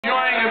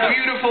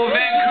beautiful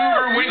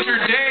Vancouver winter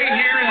day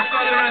here in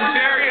southern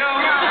Ontario.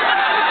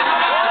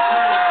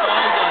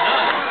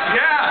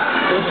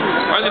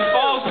 Yeah. Are the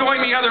falls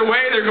going the other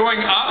way? They're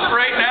going up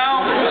right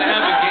now? They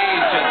have a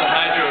gauge at the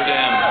hydro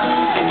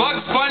dam.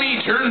 Bugs Bunny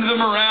turned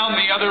them around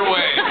the other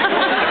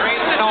way.